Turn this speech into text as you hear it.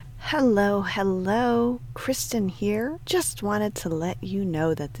Hello, hello, Cristin here. Just wanted to let you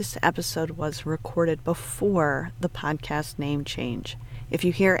know that this episode was recorded before the podcast name change. If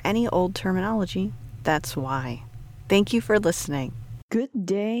you hear any old terminology, that's why. Thank you for listening. Good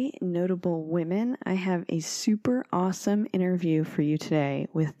day, notable women. I have a super awesome interview for you today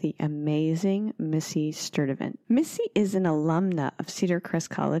with the amazing Missy Sturtevant. Missy is an alumna of Cedar Crest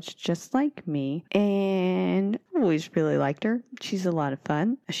College, just like me, and I've always really liked her. She's a lot of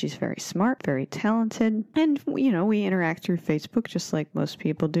fun. She's very smart, very talented, and, we interact through Facebook just like most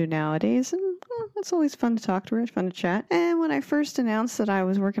people do nowadays, and it's always fun to talk to her. It's fun to chat. And when I first announced that I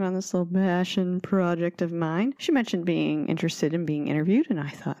was working on this little passion project of mine, she mentioned being interested in being interviewed. And I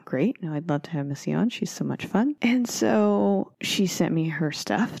thought, great. I'd love to have Missy on. She's so much fun. And so she sent me her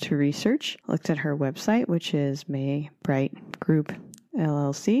stuff to research. Looked at her website, which is May Bright Group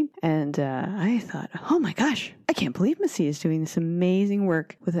LLC. And I thought, oh my gosh, I can't believe Missy is doing this amazing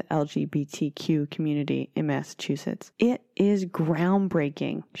work with the LGBTQ community in Massachusetts. It is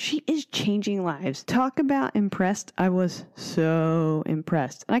groundbreaking. She is changing lives. Talk about impressed. I was so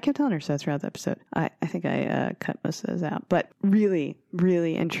impressed. And I kept telling her so throughout the episode. I think I cut most of those out. But really,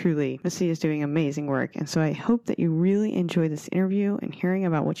 really and truly, Missy is doing amazing work. And so I hope that you really enjoy this interview and hearing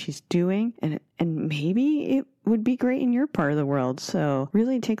about what she's doing. And maybe it would be great in your part of the world. So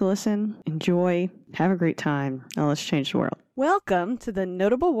really take a listen, enjoy, have a great time, and let's change the world. Welcome to the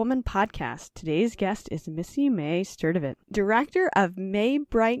Notable Woman Podcast. Today's guest is Missy May Sturtevant, Director of May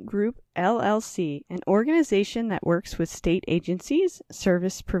Bright Group LLC, an organization that works with state agencies,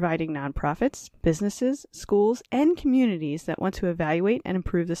 service-providing nonprofits, businesses, schools, and communities that want to evaluate and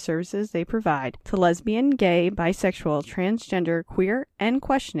improve the services they provide to lesbian, gay, bisexual, transgender, queer, and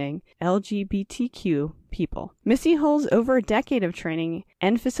questioning LGBTQ people. Missy holds over a decade of training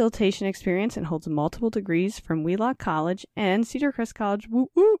and facilitation experience and holds multiple degrees from Wheelock College and Cedar Crest College. Woo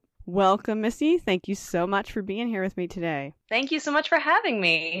woo! Welcome, Missy. Thank you so much for being here with me today. Thank you so much for having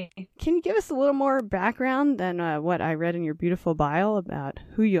me. Can you give us a little more background than what I read in your beautiful bio about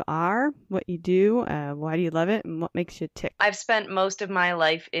who you are, what you do, why do you love it, and what makes you tick? I've spent most of my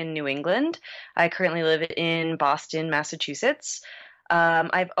life in New England. I currently live in Boston, Massachusetts.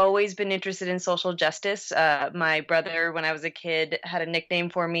 I've always been interested in social justice. My brother, when I was a kid, had a nickname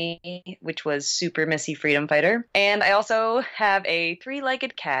for me, which was Super Missy Freedom Fighter. And I also have a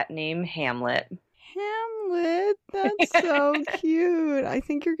three-legged cat named Hamlet. Hamlet? That's so cute. I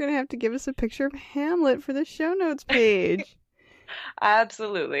think you're going to have to give us a picture of Hamlet for the show notes page.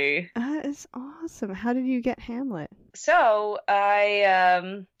 Absolutely. That is awesome. How did you get Hamlet? So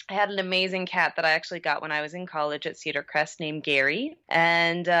I had an amazing cat that I actually got when I was in college at Cedar Crest named Gary.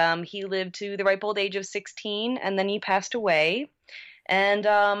 And he lived to the ripe old age of 16, and then he passed away. And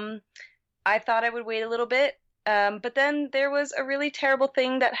I thought I would wait a little bit. But then there was a really terrible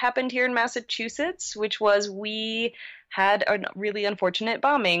thing that happened here in Massachusetts, which was we had a really unfortunate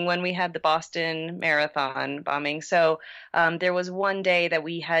bombing when we had the Boston Marathon bombing. So there was one day that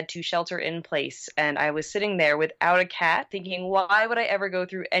we had to shelter in place, and I was sitting there without a cat thinking, why would I ever go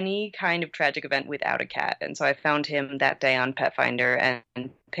through any kind of tragic event without a cat? And so I found him that day on Pet Finder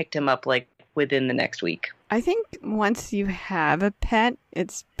and picked him up like within the next week. I think once you have a pet,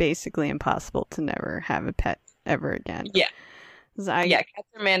 it's basically impossible to never have a pet ever again. Yeah. Cats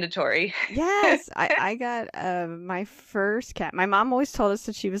are mandatory. Yes, I got my first cat. My mom always told us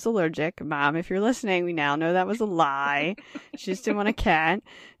that she was allergic. Mom, if you're listening, we now know that was a lie. She just didn't want a cat.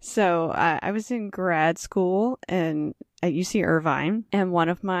 So I was in grad school at UC Irvine, and one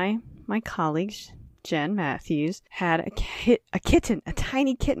of my colleagues, Jen Matthews, had a kitten, a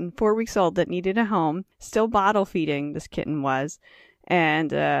tiny kitten, 4 weeks old, that needed a home. Still bottle feeding, this kitten was. And,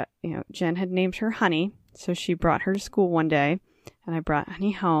 Jen had named her Honey. So she brought her to school one day, and I brought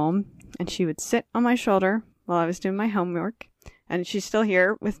Honey home, and she would sit on my shoulder while I was doing my homework. And she's still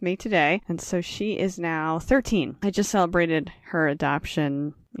here with me today. And so she is now 13. I just celebrated her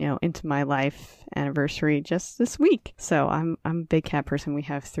adoption, into my life anniversary just this week. So I'm a big cat person. We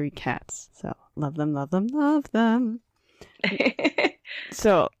have 3 cats. So love them, love them, love them.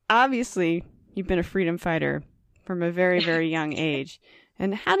 So obviously you've been a freedom fighter from a very, very young age.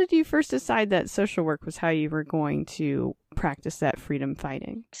 And how did you first decide that social work was how you were going to practice that freedom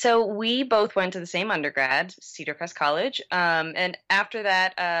fighting? So we both went to the same undergrad, Cedar Crest College. And after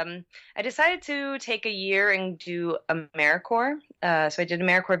that, I decided to take a year and do AmeriCorps. So I did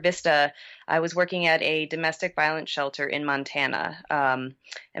AmeriCorps Vista. I was working at a domestic violence shelter in Montana.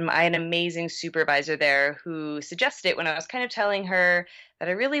 And I had an amazing supervisor there who suggested it when I was kind of telling her that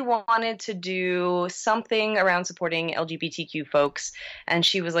I really wanted to do something around supporting LGBTQ folks. And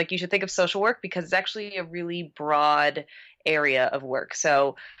she was like, you should think of social work because it's actually a really broad area of work.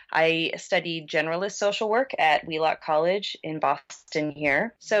 So I studied generalist social work at Wheelock College in Boston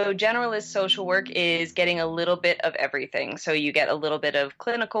here. So generalist social work is getting a little bit of everything. So you get a little bit of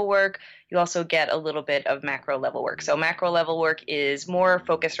clinical work. You also get a little bit of macro level work. So macro level work is more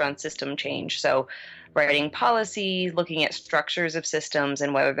focused around system change. So writing policy, looking at structures of systems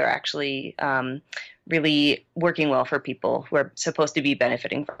and whether they're actually really working well for people who are supposed to be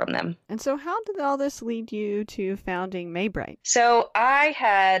benefiting from them. And so how did all this lead you to founding Maybright? So I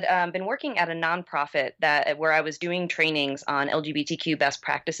had been working at a nonprofit where I was doing trainings on LGBTQ best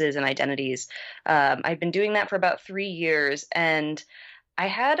practices and identities. I've been doing that for about 3 years, and I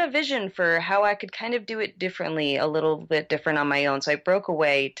had a vision for how I could kind of do it differently, a little bit different on my own. So I broke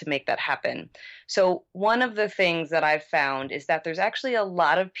away to make that happen. So one of the things that I've found is that there's actually a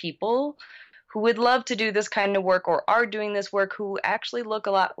lot of people who would love to do this kind of work or are doing this work who actually look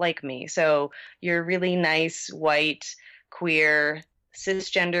a lot like me. So you're really nice, white, queer,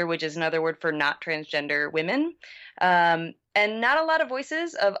 cisgender, which is another word for not transgender women. And not a lot of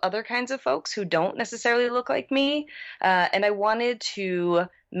voices of other kinds of folks who don't necessarily look like me. And I wanted to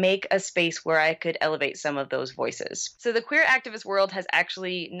make a space where I could elevate some of those voices. So the queer activist world has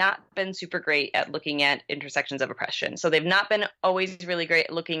actually not been super great at looking at intersections of oppression. So they've not been always really great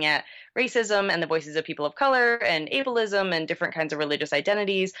at looking at racism and the voices of people of color and ableism and different kinds of religious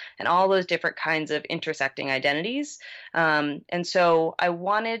identities and all those different kinds of intersecting identities. And so I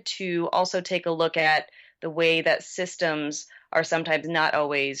wanted to also take a look at the way that systems are sometimes not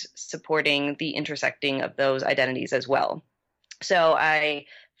always supporting the intersecting of those identities as well. So I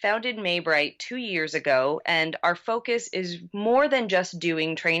founded Maybright 2 years ago, and our focus is more than just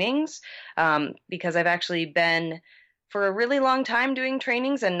doing trainings, because I've actually been for a really long time doing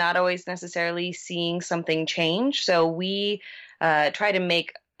trainings and not always necessarily seeing something change. So we try to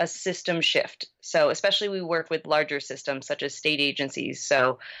make a system shift. So especially we work with larger systems such as state agencies.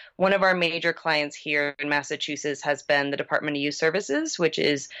 So one of our major clients here in Massachusetts has been the Department of Youth Services, which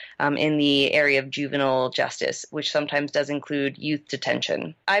is in the area of juvenile justice, which sometimes does include youth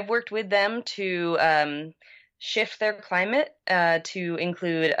detention. I've worked with them to shift their climate to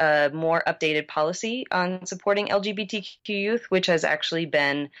include a more updated policy on supporting LGBTQ youth, which has actually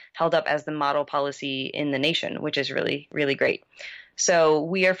been held up as the model policy in the nation, which is really, really great. So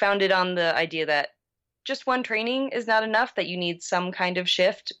we are founded on the idea that just one training is not enough, that you need some kind of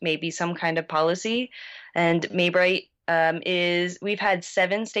shift, maybe some kind of policy. And Maybright we've had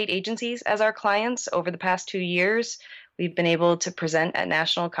 7 state agencies as our clients over the past 2 years. We've been able to present at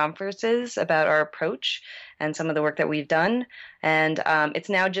national conferences about our approach and some of the work that we've done. And it's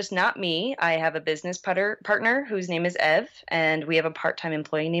now just not me. I have a business partner whose name is Ev, and we have a part-time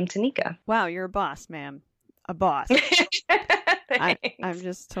employee named Tanika. Wow, you're a boss, ma'am. A boss. I'm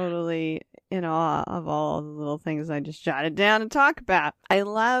just totally in awe of all the little things I just jotted down to talk about. I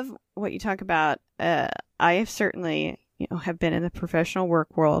love what you talk about. I have certainly, have been in the professional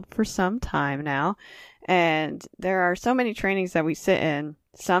work world for some time now, and there are so many trainings that we sit in.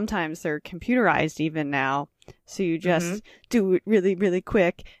 Sometimes they're computerized even now. So you just do it really, really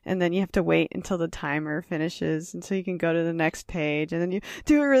quick, and then you have to wait until the timer finishes, and so you can go to the next page, and then you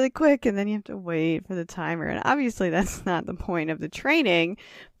do it really quick, and then you have to wait for the timer. And obviously that's not the point of the training,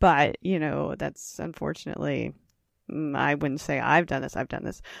 but, that's unfortunately, I wouldn't say I've done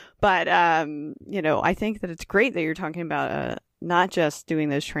this. But, I think that it's great that you're talking about not just doing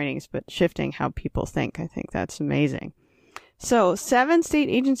those trainings, but shifting how people think. I think that's amazing. So 7 state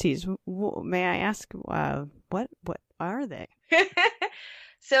agencies. May I ask, what are they?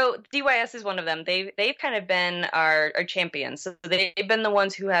 So DYS is one of them. They've kind of been our champions. So they've been the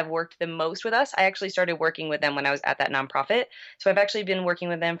ones who have worked the most with us. I actually started working with them when I was at that nonprofit. So I've actually been working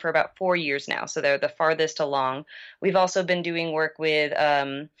with them for about 4 years now. So they're the farthest along. We've also been doing work with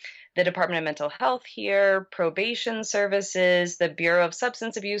the Department of Mental Health here, probation services, the Bureau of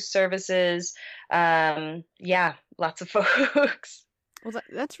Substance Abuse Services. Lots of folks. Well,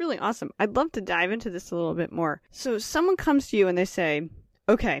 that's really awesome. I'd love to dive into this a little bit more. So someone comes to you and they say,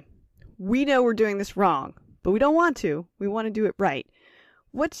 okay, we know we're doing this wrong, but we don't want to. We want to do it right.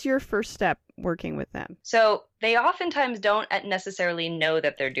 What's your first step working with them? So they oftentimes don't necessarily know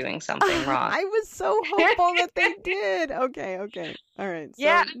that they're doing something wrong. I was so hopeful that they did. Okay. All right. So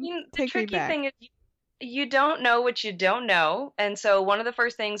yeah, the tricky thing is you don't know what you don't know. And so one of the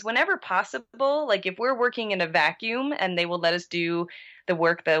first things, whenever possible, like if we're working in a vacuum and they will let us do the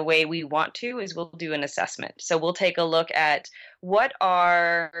work the way we want to, is we'll do an assessment. So we'll take a look at what's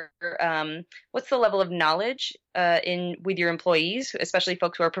the level of knowledge in with your employees, especially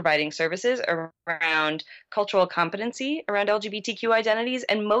folks who are providing services around cultural competency around LGBTQ identities.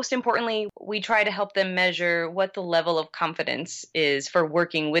 And most importantly, we try to help them measure what the level of confidence is for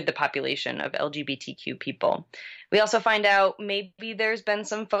working with the population of LGBTQ people. We also find out maybe there's been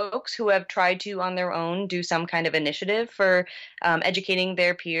some folks who have tried to, on their own, do some kind of initiative for educating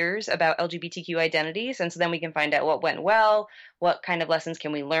their peers about LGBTQ identities. And so then we can find out what went well, what kind of lessons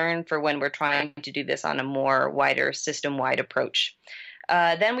can we learn for when we're trying to do this on a more wider system-wide approach.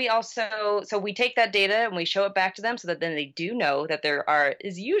 Then we take that data and we show it back to them so that then they do know that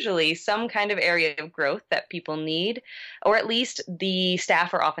is usually some kind of area of growth that people need, or at least the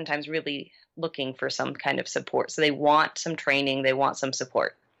staff are oftentimes really looking for some kind of support. So they want some training, they want some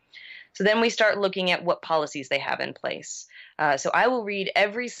support. So then we start looking at what policies they have in place. So I will read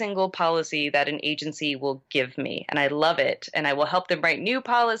every single policy that an agency will give me, and I love it. And I will help them write new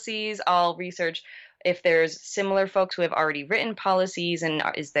policies. I'll research if there's similar folks who have already written policies, and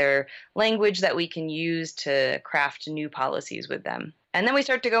is there language that we can use to craft new policies with them. And then we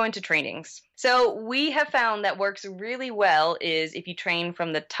start to go into trainings. So we have found that works really well is if you train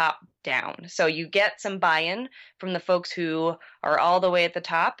from the top down. So you get some buy-in from the folks who are all the way at the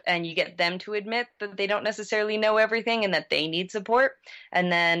top, and you get them to admit that they don't necessarily know everything and that they need support. And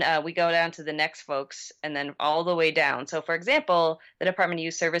then we go down to the next folks and then all the way down. So for example, the Department of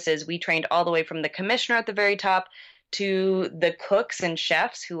Youth Services, we trained all the way from the commissioner at the very top to the cooks and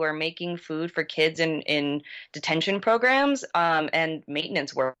chefs who are making food for kids in detention programs, and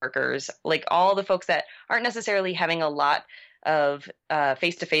maintenance workers, like all the folks that aren't necessarily having a lot of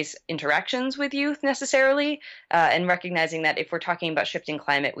face-to-face interactions with youth necessarily, and recognizing that if we're talking about shifting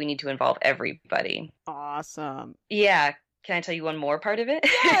climate, we need to involve everybody. Awesome. Yeah. Can I tell you one more part of it?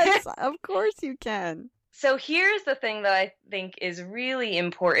 Yes, of course you can. So here's the thing that I think is really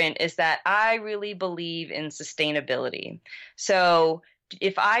important is that I really believe in sustainability. So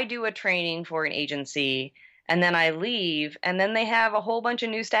if I do a training for an agency and then I leave and then they have a whole bunch of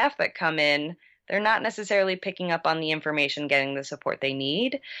new staff that come in, they're not necessarily picking up on the information, getting the support they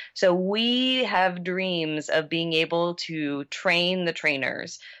need. So we have dreams of being able to train the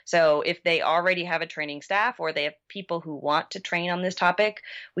trainers. So if they already have a training staff or they have people who want to train on this topic,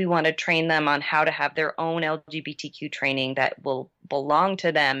 we want to train them on how to have their own LGBTQ training that will belong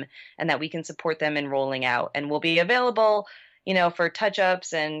to them and that we can support them in rolling out and will be available, for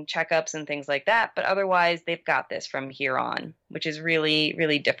touch-ups and checkups and things like that. But otherwise, they've got this from here on, which is really,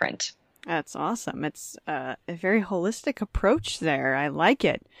 really different. That's awesome. It's a very holistic approach there. I like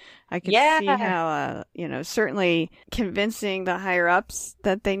it. I can see how, certainly convincing the higher ups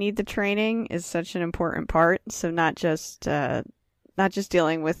that they need the training is such an important part. So not just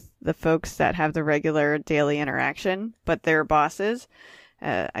dealing with the folks that have the regular daily interaction, but their bosses.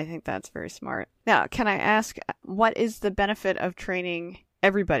 I think that's very smart. Now, can I ask, what is the benefit of training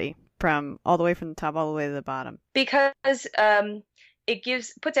everybody from all the way from the top all the way to the bottom? Because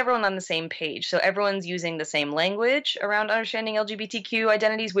it puts everyone on the same page. So everyone's using the same language around understanding LGBTQ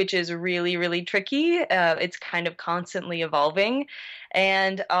identities, which is really, really tricky. It's kind of constantly evolving.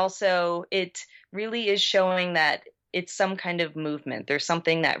 And also it really is showing that it's some kind of movement. There's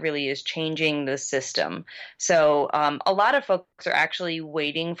something that really is changing the system. So a lot of folks are actually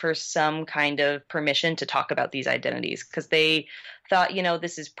waiting for some kind of permission to talk about these identities because they thought,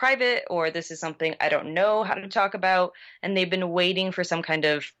 this is private or this is something I don't know how to talk about. And they've been waiting for some kind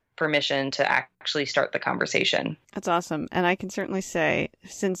of permission to actually start the conversation. That's awesome. And I can certainly say,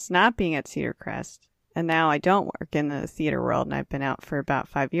 since not being at Cedar Crest, and now I don't work in the theater world, and I've been out for about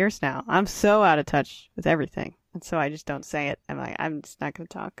 5 years now, I'm so out of touch with everything. And so I just don't say it. I'm just not going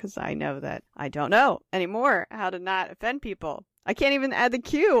to talk because I know that I don't know anymore how to not offend people. I can't even add the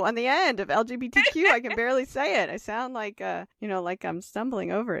Q on the end of LGBTQ. I can barely say it. I sound like, like I'm stumbling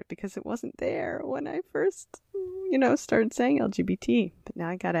over it because it wasn't there when I first, started saying LGBT. But now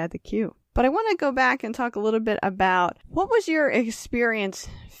I got to add the Q. But I want to go back and talk a little bit about what was your experience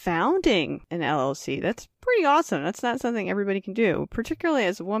founding an LLC? That's pretty awesome. That's not something everybody can do, particularly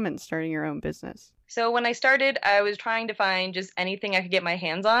as a woman starting your own business. So when I started, I was trying to find just anything I could get my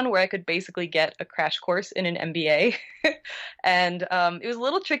hands on where I could basically get a crash course in an MBA. And it was a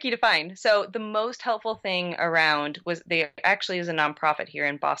little tricky to find. So the most helpful thing around was there actually is a nonprofit here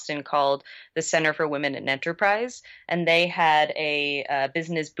in Boston called the Center for Women in Enterprise. And they had a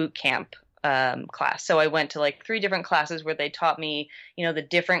business boot camp class. So I went to 3 different classes where they taught me, the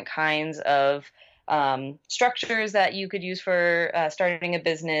different kinds of structures that you could use for starting a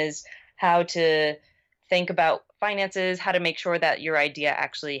business, how to think about finances, how to make sure that your idea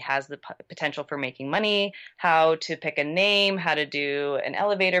actually has the potential for making money, how to pick a name, how to do an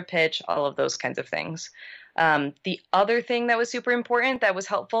elevator pitch, all of those kinds of things. The other thing that was super important that was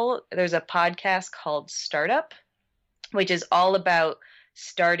helpful, there's a podcast called Startup, which is all about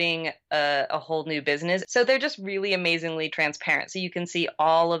starting a whole new business. So they're just really amazingly transparent. So you can see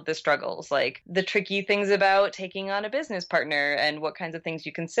all of the struggles, like the tricky things about taking on a business partner and what kinds of things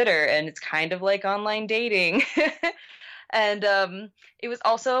you consider. And it's kind of like online dating. And it was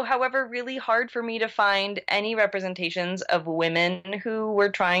also, however, really hard for me to find any representations of women who were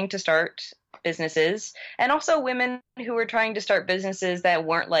trying to start businesses, and also women who were trying to start businesses that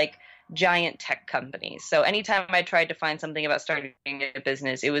weren't like giant tech companies. So anytime I tried to find something about starting a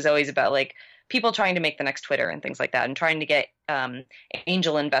business, it was always about like people trying to make the next Twitter and things like that, and trying to get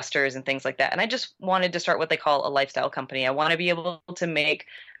angel investors and things like that. And I just wanted to start what they call a lifestyle company. I want to be able to make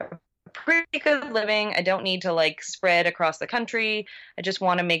pretty good living. I don't need to like spread across the country. I just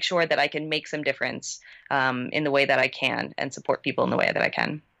want to make sure that I can make some difference in the way that I can and support people in the way that I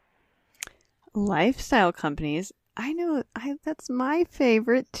can. Lifestyle companies. I know that's my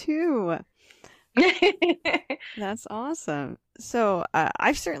favorite too. That's awesome. So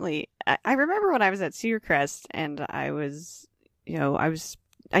I remember when I was at Cedar Crest and I knew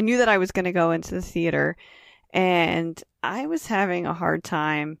that I was going to go into the theater, and I was having a hard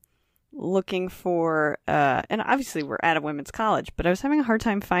time looking for, and obviously we're at a women's college, but I was having a hard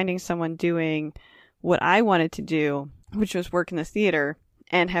time finding someone doing what I wanted to do, which was work in the theater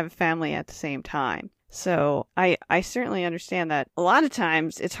and have a family at the same time. So I certainly understand that a lot of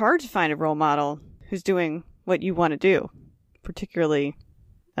times it's hard to find a role model who's doing what you want to do, particularly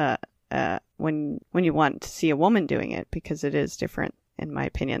when you want to see a woman doing it, because it is different, in my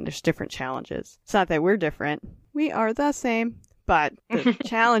opinion. There's different challenges. It's not that we're different. We are the same. But the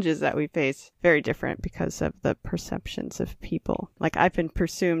challenges that we face very different because of the perceptions of people. Like, I've been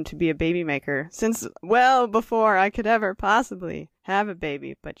presumed to be a baby maker since well before I could ever possibly have a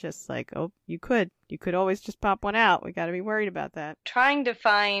baby. But just like, oh, you could always just pop one out. We got to be worried about that. Trying to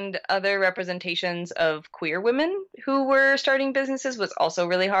find other representations of queer women who were starting businesses was also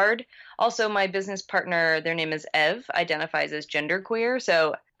really hard. Also, my business partner, their name is Ev, identifies as genderqueer.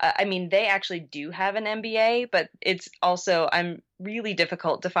 So I mean, they actually do have an MBA, but it's also, I'm really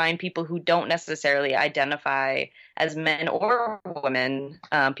difficult to find people who don't necessarily identify as men or women,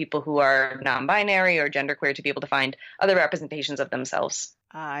 people who are non-binary or genderqueer, to be able to find other representations of themselves.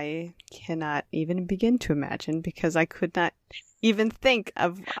 I cannot even begin to imagine, because I could not even think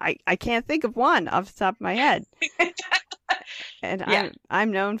of, I can't think of one off the top of my head. And yeah.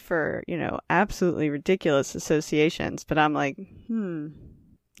 I'm known for, absolutely ridiculous associations, but I'm like,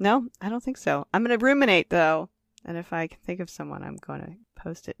 no, I don't think so. I'm going to ruminate, though. And if I can think of someone, I'm going to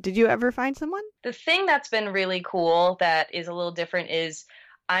post it. Did you ever find someone? The thing that's been really cool that is a little different is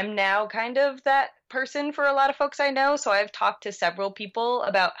I'm now kind of that person for a lot of folks I know. So I've talked to several people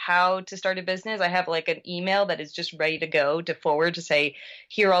about how to start a business. I have like an email that is just ready to go to forward to say,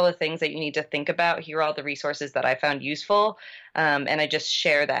 here are all the things that you need to think about. Here are all the resources that I found useful. And I just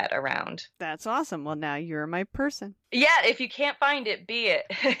share that around. That's awesome. Well, now you're my person. Yeah, if you can't find it, be it.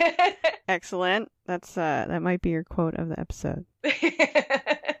 Excellent. That might be your quote of the episode.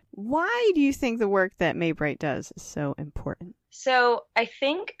 Why do you think the work that Maybright does is so important? So I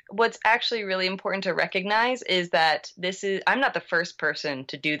think what's actually really important to recognize is that I'm not the first person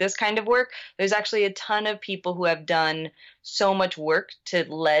to do this kind of work. There's actually a ton of people who have done so much work to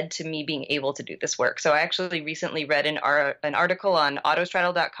led to me being able to do this work. So I actually recently read an article on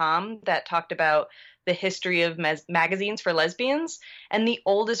autostraddle.com that talked about the history of magazines for lesbians, and the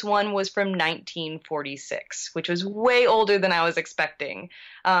oldest one was from 1946, which was way older than I was expecting.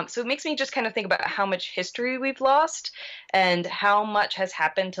 So it makes me just kind of think about how much history we've lost and how much has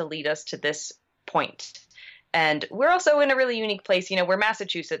happened to lead us to this point. And we're also in a really unique place. We're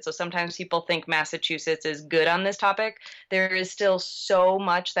Massachusetts, so sometimes people think Massachusetts is good on this topic. There is still so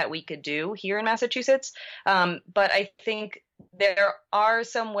much that we could do here in Massachusetts. But I think there are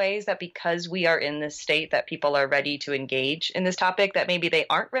some ways that because we are in this state that people are ready to engage in this topic that maybe they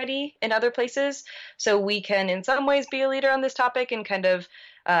aren't ready in other places. So we can in some ways be a leader on this topic and kind of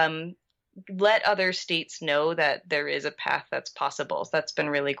let other states know that there is a path that's possible. So that's been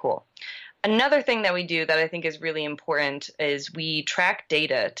really cool. Another thing that we do that I think is really important is we track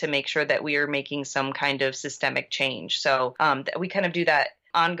data to make sure that we are making some kind of systemic change. So we kind of do that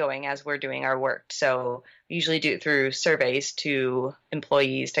ongoing as we're doing our work. So we usually do it through surveys to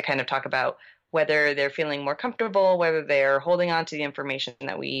employees to kind of talk about whether they're feeling more comfortable, whether they're holding on to the information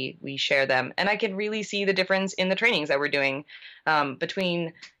that we share them. And I can really see the difference in the trainings that we're doing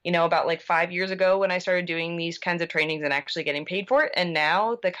between, about like 5 years ago when I started doing these kinds of trainings and actually getting paid for it. And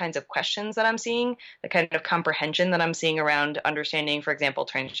now the kinds of questions that I'm seeing, the kind of comprehension that I'm seeing around understanding, for example,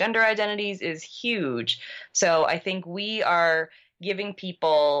 transgender identities is huge. So I think we are giving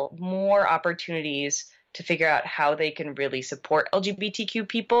people more opportunities to figure out how they can really support LGBTQ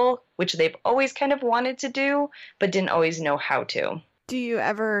people, which they've always kind of wanted to do, but didn't always know how to. Do you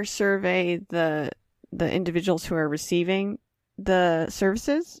ever survey the individuals who are receiving the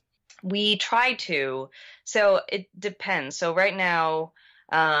services? We try to. So it depends. So right now,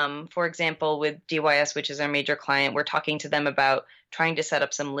 for example, with DYS, which is our major client, we're talking to them about trying to set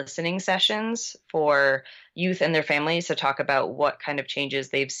up some listening sessions for youth and their families to talk about what kind of changes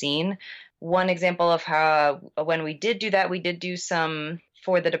they've seen. One example of how, when we did do that, we did do some,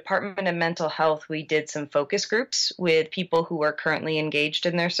 for the Department of Mental Health, we did some focus groups with people who are currently engaged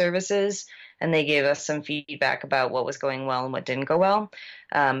in their services, and they gave us some feedback about what was going well and what didn't go well.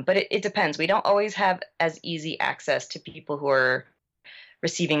 But it depends. We don't always have as easy access to people who are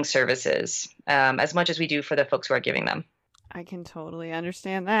receiving services as much as we do for the folks who are giving them. I can totally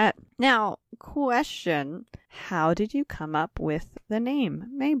understand that. Now, question, how did you come up with the name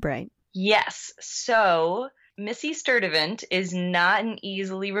Maybright? Yes. So Missy Sturtevant is not an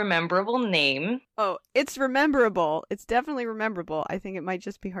easily rememberable name. Oh, it's rememberable. It's definitely rememberable. I think it might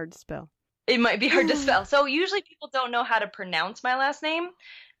just be hard to spell. It might be hard to spell. So usually people don't know how to pronounce my last name.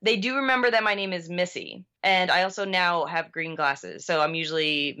 They do remember that my name is Missy. And I also now have green glasses. So I'm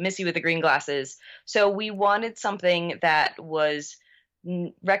usually Missy with the green glasses. So we wanted something that was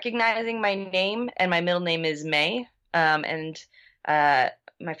recognizing my name, and my middle name is May.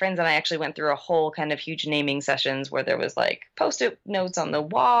 My friends and I actually went through a whole kind of huge naming sessions where there was like Post-it notes on the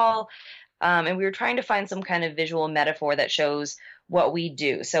wall. And we were trying to find some kind of visual metaphor that shows what we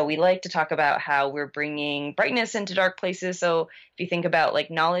do. So we like to talk about how we're bringing brightness into dark places. So if you think about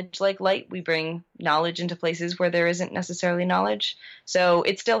like knowledge like light, we bring knowledge into places where there isn't necessarily knowledge. So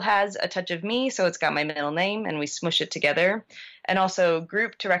it still has a touch of me. So it's got my middle name and we smush it together. And also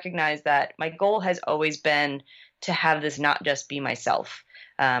group to recognize that my goal has always been to have this not just be myself,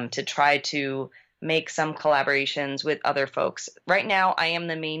 to try to make some collaborations with other folks. Right now, I am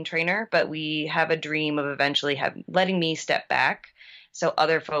the main trainer, but we have a dream of eventually letting me step back so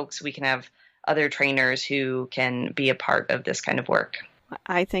other folks, we can have other trainers who can be a part of this kind of work.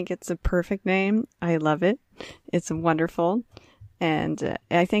 I think it's a perfect name. I love it. It's wonderful. And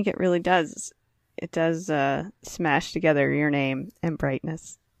I think it really does. It does smash together your name and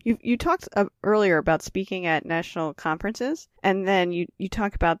brightness. You talked earlier about speaking at national conferences, and then you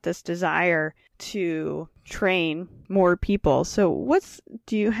talk about this desire to train more people. So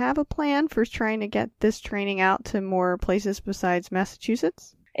do you have a plan for trying to get this training out to more places besides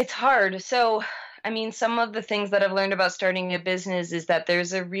Massachusetts? It's hard. So, I mean, some of the things that I've learned about starting a business is that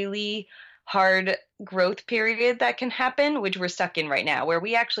there's a really hard growth period that can happen, which we're stuck in right now, where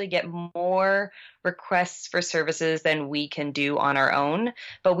we actually get more requests for services than we can do on our own,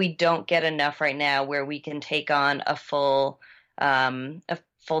 but we don't get enough right now where we can take on a full-time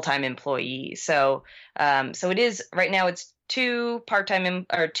employee. So it is right now. It's two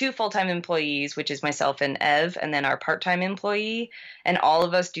full-time employees, which is myself and Ev, and then our part-time employee, and all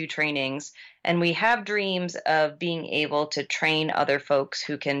of us do trainings. And we have dreams of being able to train other folks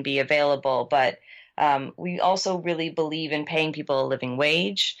who can be available, but we also really believe in paying people a living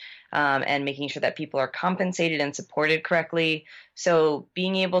wage and making sure that people are compensated and supported correctly. So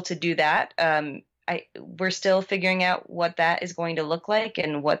being able to do that, we're still figuring out what that is going to look like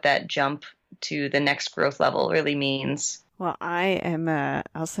and what that jump to the next growth level really means. Well,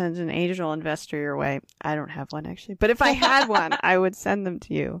 I'll send an angel investor your way. I don't have one actually, but if I had one, I would send them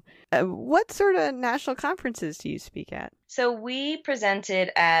to you. What sort of national conferences do you speak at? So we presented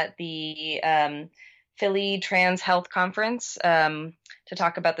at the Philly Trans Health Conference to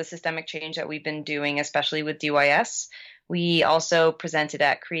talk about the systemic change that we've been doing, especially with DYS. We also presented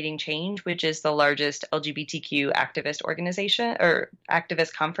at Creating Change, which is the largest LGBTQ activist organization or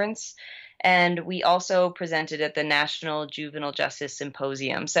activist conference. And we also presented at the National Juvenile Justice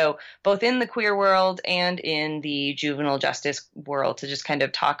Symposium. So both in the queer world and in the juvenile justice world, to just kind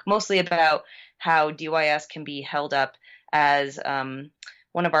of talk mostly about how DYS can be held up as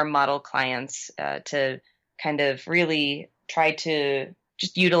one of our model clients to kind of really try to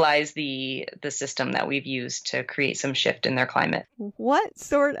just utilize the system that we've used to create some shift in their climate. What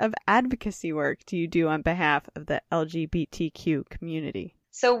sort of advocacy work do you do on behalf of the LGBTQ community?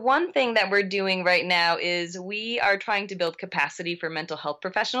 So one thing that we're doing right now is we are trying to build capacity for mental health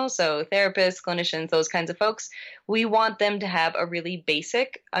professionals, so therapists, clinicians, those kinds of folks. We want them to have a really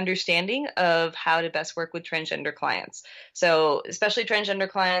basic understanding of how to best work with transgender clients. So especially transgender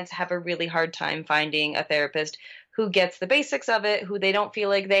clients have a really hard time finding a therapist who gets the basics of it, who they don't feel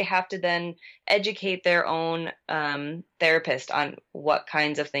like they have to then educate their own therapist on what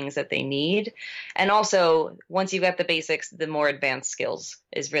kinds of things that they need. And also, once you get the basics, the more advanced skills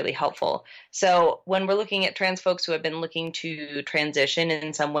is really helpful. So when we're looking at trans folks who have been looking to transition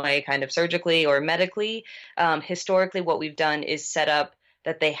in some way, kind of surgically or medically, historically what we've done is set up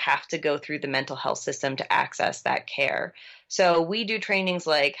that they have to go through the mental health system to access that care. So we do trainings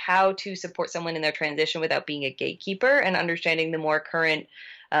like how to support someone in their transition without being a gatekeeper and understanding the more current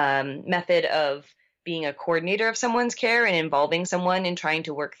method of being a coordinator of someone's care and involving someone in trying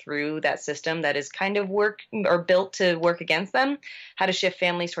to work through that system that is kind of work or built to work against them, how to shift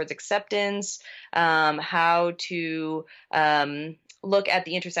families towards acceptance, how to look at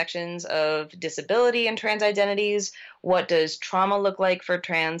the intersections of disability and trans identities. What does trauma look like for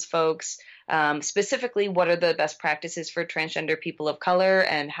trans folks? Specifically, what are the best practices for transgender people of color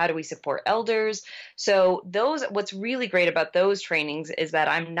and how do we support elders? So what's really great about those trainings is that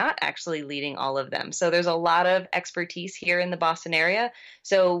I'm not actually leading all of them. So there's a lot of expertise here in the Boston area.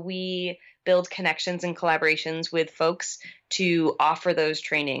 So we build connections and collaborations with folks to offer those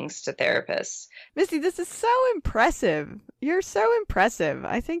trainings to therapists. Missy, this is so impressive. You're so impressive.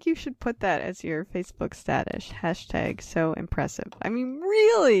 I think you should put that as your Facebook status. # so impressive. I mean,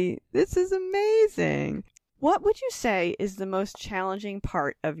 really, this is amazing. What would you say is the most challenging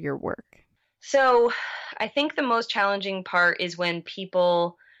part of your work? So I think the most challenging part is when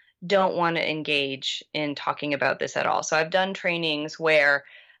people don't want to engage in talking about this at all. So I've done trainings where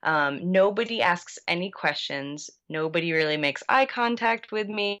nobody asks any questions. Nobody really makes eye contact with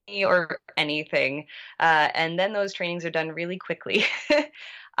me or anything. And then those trainings are done really quickly.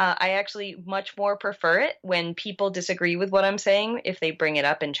 I actually much more prefer it when people disagree with what I'm saying, if they bring it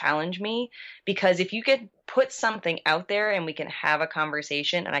up and challenge me, because if you could put something out there and we can have a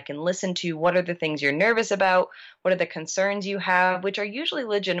conversation and I can listen to what are the things you're nervous about, what are the concerns you have, which are usually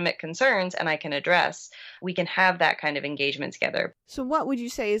legitimate concerns, and I can address, we can have that kind of engagement together. So what would you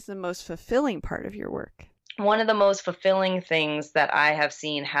say is the most fulfilling part of your work? One of the most fulfilling things that I have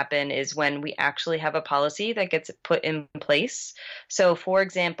seen happen is when we actually have a policy that gets put in place. So, for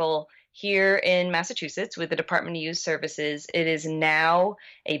example, here in Massachusetts with the Department of Youth Services, it is now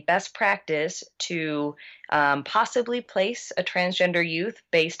a best practice to possibly place a transgender youth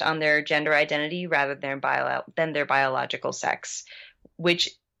based on their gender identity rather than their biological sex, which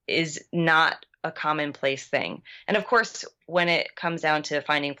is not a commonplace thing. And of course, when it comes down to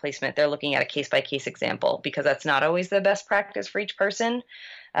finding placement, they're looking at a case-by-case example because that's not always the best practice for each person.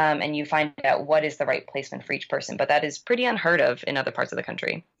 And you find out what is the right placement for each person. But that is pretty unheard of in other parts of the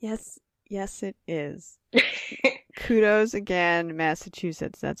country. Yes, it is. Kudos again,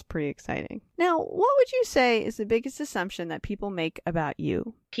 Massachusetts. That's pretty exciting. Now, what would you say is the biggest assumption that people make about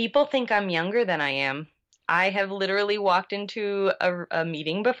you? People think I'm younger than I am. I have literally walked into a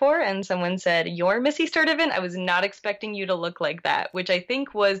meeting before and someone said, "You're Missy Sturtevant? I was not expecting you to look like that," which I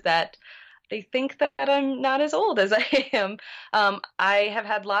think was that they think that I'm not as old as I am. I have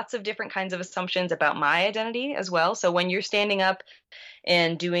had lots of different kinds of assumptions about my identity as well. So when you're standing up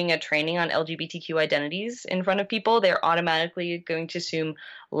and doing a training on LGBTQ identities in front of people, they're automatically going to assume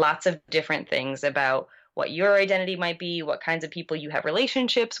lots of different things about what your identity might be, what kinds of people you have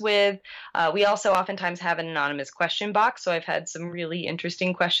relationships with. We also oftentimes have an anonymous question box, so I've had some really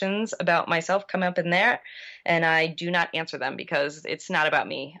interesting questions about myself come up in there, and I do not answer them because it's not about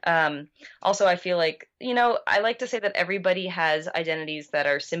me. Also, I feel like, I like to say that everybody has identities that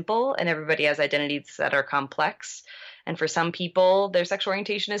are simple and everybody has identities that are complex. And for some people, their sexual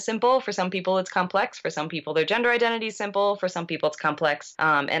orientation is simple. For some people, it's complex. For some people, their gender identity is simple. For some people, it's complex.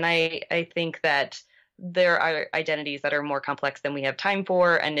 And I think that there are identities that are more complex than we have time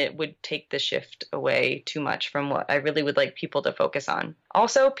for, and it would take the shift away too much from what I really would like people to focus on.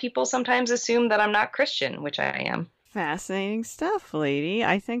 Also, people sometimes assume that I'm not Christian, which I am. Fascinating stuff, lady.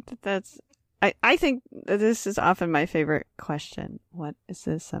 I think I think that this is often my favorite question. What is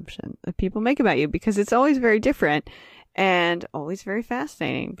the assumption that people make about you? Because it's always very different and always very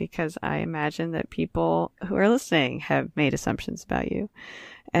fascinating, because I imagine that people who are listening have made assumptions about you.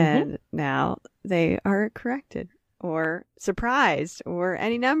 And now they are corrected or surprised or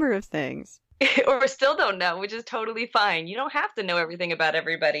any number of things. or still don't know, which is totally fine. You don't have to know everything about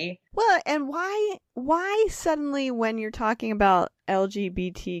everybody. Well, and why suddenly when you're talking about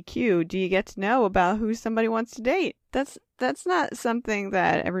LGBTQ do you get to know about who somebody wants to date? That's not something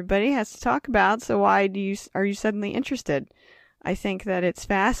that everybody has to talk about, so why are you suddenly interested? I think that it's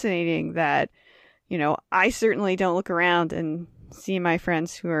fascinating that, I certainly don't look around and see my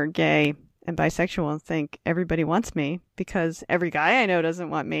friends who are gay and bisexual and think everybody wants me, because every guy I know doesn't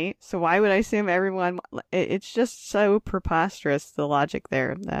want me. So why would I assume everyone? It's just so preposterous, the logic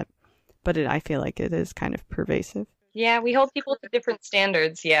there. I feel like it is kind of pervasive. Yeah, we hold people to different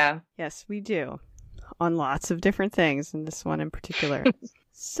standards. Yeah. Yes, we do, on lots of different things, and this one in particular.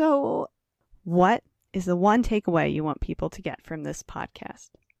 So, what is the one takeaway you want people to get from this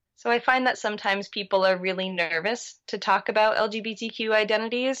podcast? So I find that sometimes people are really nervous to talk about LGBTQ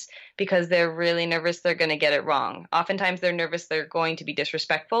identities because they're really nervous they're going to get it wrong. Oftentimes they're nervous they're going to be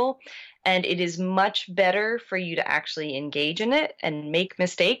disrespectful, and it is much better for you to actually engage in it and make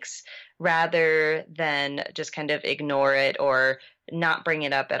mistakes rather than just kind of ignore it or not bring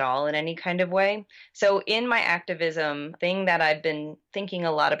it up at all in any kind of way. So in my activism, thing that I've been thinking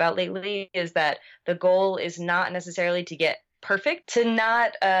a lot about lately is that the goal is not necessarily to get perfect, to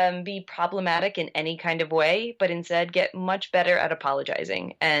not be problematic in any kind of way, but instead get much better at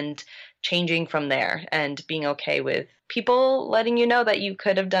apologizing and changing from there and being okay with people letting you know that you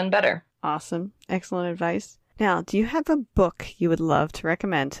could have done better. Awesome. Excellent advice. Now, do you have a book you would love to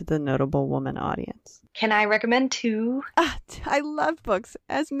recommend to the Notable Woman audience? Can I recommend 2? I love books.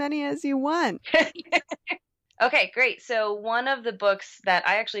 As many as you want. Okay, great. So one of the books that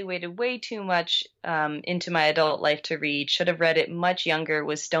I actually waited way too much into my adult life to read, should have read it much younger,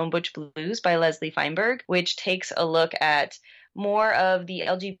 was Stone Butch Blues by Leslie Feinberg, which takes a look at more of the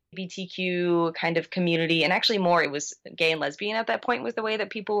LGBTQ kind of community, and actually more, it was gay and lesbian at that point was the way that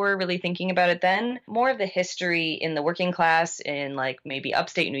people were really thinking about it then. More of the history in the working class in like maybe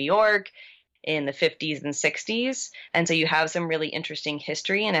upstate New York, in the 50s and 60s. And so you have some really interesting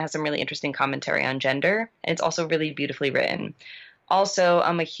history, and it has some really interesting commentary on gender. And it's also really beautifully written. Also,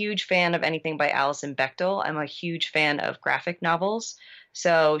 I'm a huge fan of anything by Alison Bechdel. I'm a huge fan of graphic novels.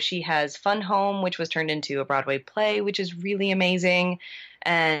 So she has Fun Home, which was turned into a Broadway play, which is really amazing.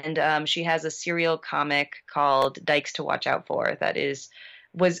 And she has a serial comic called Dykes to Watch Out For that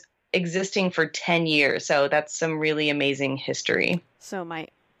was existing for 10 years. So that's some really amazing history. So my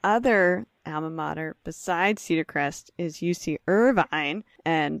other alma mater besides Cedar Crest is UC Irvine,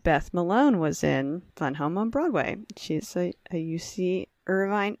 and Beth Malone was in Fun Home on Broadway. She's a UC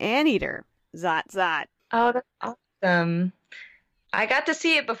Irvine anteater. Zot zot. Oh, that's awesome. I got to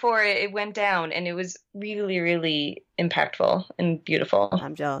see it before it went down, and it was really, really impactful and beautiful.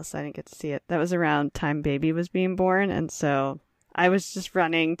 I'm jealous I didn't get to see it. That was around time baby was being born, and so I was just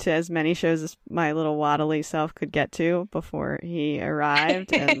running to as many shows as my little waddly self could get to before he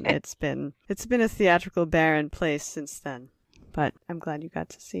arrived, and it's been a theatrical barren place since then. But I'm glad you got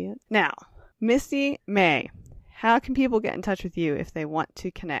to see it. Now, Misty May, how can people get in touch with you if they want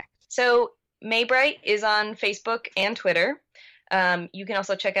to connect? So Maybright is on Facebook and Twitter. You can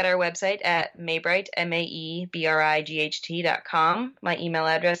also check out our website at Maybright, MAEBRIGHT.com. My email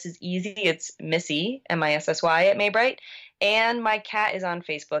address is easy. It's Missy, MISSY at Maybright. And my cat is on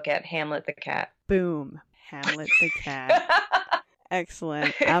Facebook at Hamlet the Cat. Boom. Hamlet the Cat.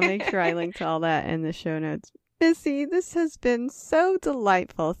 Excellent. I'll make sure I link to all that in the show notes. Missy, this has been so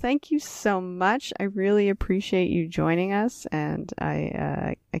delightful. Thank you so much. I really appreciate you joining us, and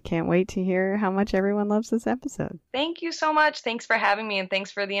I can't wait to hear how much everyone loves this episode. Thank you so much. Thanks for having me, and thanks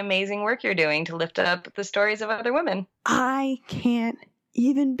for the amazing work you're doing to lift up the stories of other women. I can't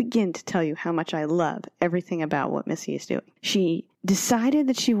even begin to tell you how much I love everything about what Missy is doing. She decided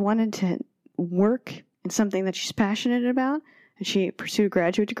that she wanted to work in something that she's passionate about, and she pursued a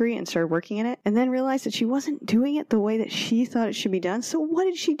graduate degree and started working in it, and then realized that she wasn't doing it the way that she thought it should be done. So what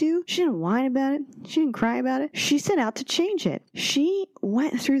did she do? She didn't whine about it. She didn't cry about it. She set out to change it. She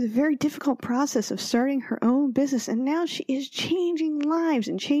went through the very difficult process of starting her own business, and now she is changing lives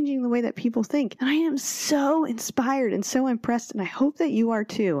and changing the way that people think. And I am so inspired and so impressed, and I hope that you are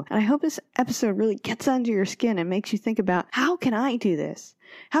too. And I hope this episode really gets under your skin and makes you think about, how can I do this?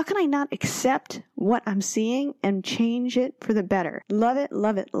 How can I not accept what I'm seeing and change it for the better? Love it,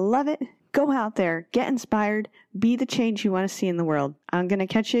 love it, love it. Go out there, get inspired, be the change you want to see in the world. I'm going to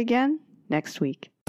catch you again next week.